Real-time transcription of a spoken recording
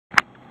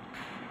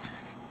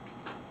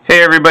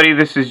Hey everybody,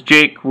 this is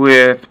Jake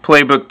with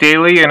PlayBook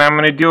Daily, and I'm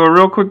going to do a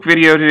real quick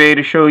video today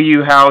to show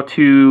you how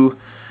to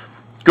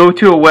go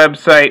to a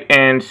website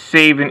and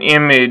save an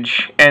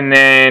image and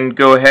then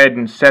go ahead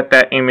and set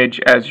that image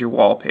as your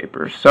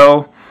wallpaper.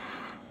 So,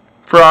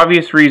 for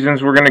obvious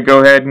reasons, we're going to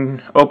go ahead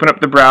and open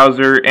up the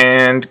browser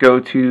and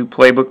go to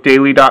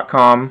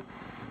playbookdaily.com,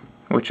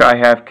 which I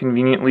have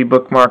conveniently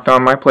bookmarked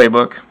on my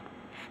playbook.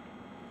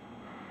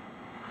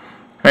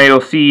 Now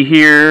you'll see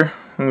here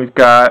we've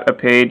got a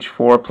page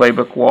for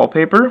PlayBook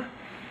Wallpaper.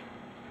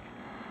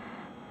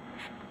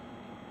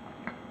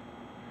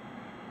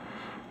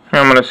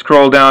 I'm going to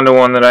scroll down to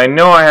one that I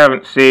know I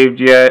haven't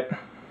saved yet.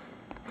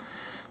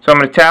 So I'm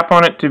going to tap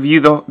on it to view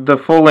the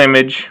full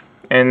image,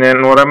 and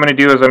then what I'm going to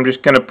do is I'm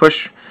just going to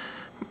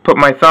put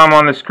my thumb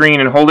on the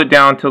screen and hold it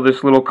down until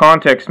this little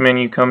context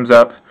menu comes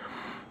up,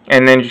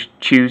 and then just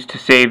choose to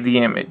save the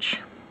image.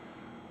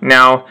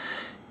 Now,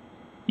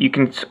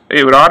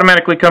 it would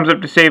automatically comes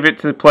up to save it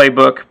to the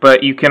playbook,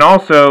 but you can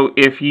also,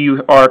 if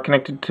you are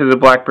connected to the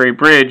BlackBerry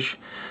bridge,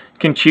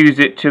 can choose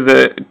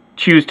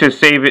to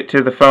save it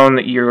to the phone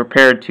that you're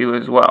paired to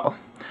as well.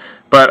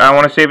 But I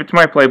want to save it to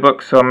my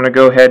playbook, so I'm going to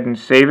go ahead and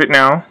save it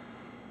now.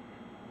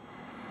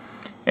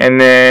 And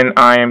then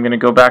I am going to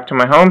go back to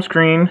my home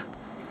screen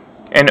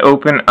and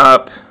open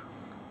up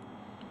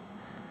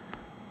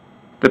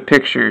the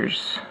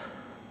pictures.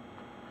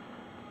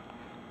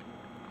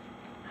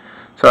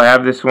 So I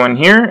have this one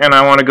here, and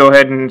I want to go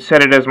ahead and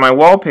set it as my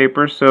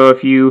wallpaper. So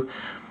if you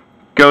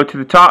go to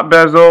the top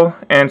bezel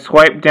and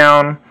swipe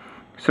down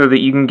so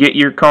that you can get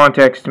your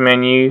context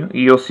menu,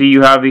 you'll see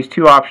you have these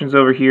two options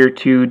over here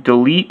to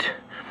delete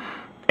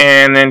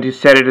and then to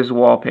set it as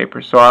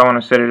wallpaper. So I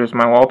want to set it as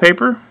my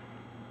wallpaper.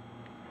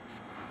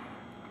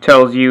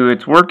 Tells you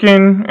it's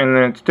working, and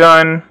then it's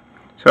done.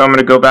 So I'm going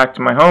to go back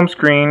to my home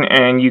screen,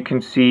 and you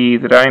can see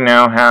that I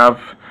now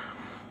have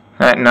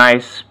that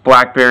nice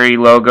BlackBerry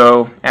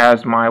logo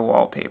as my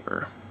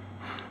wallpaper.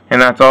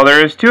 And that's all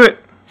there is to it.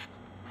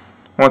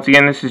 Once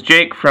again, this is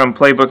Jake from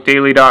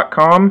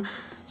playbookdaily.com.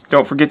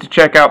 Don't forget to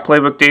check out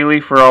Playbook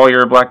Daily for all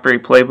your BlackBerry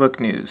PlayBook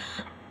news.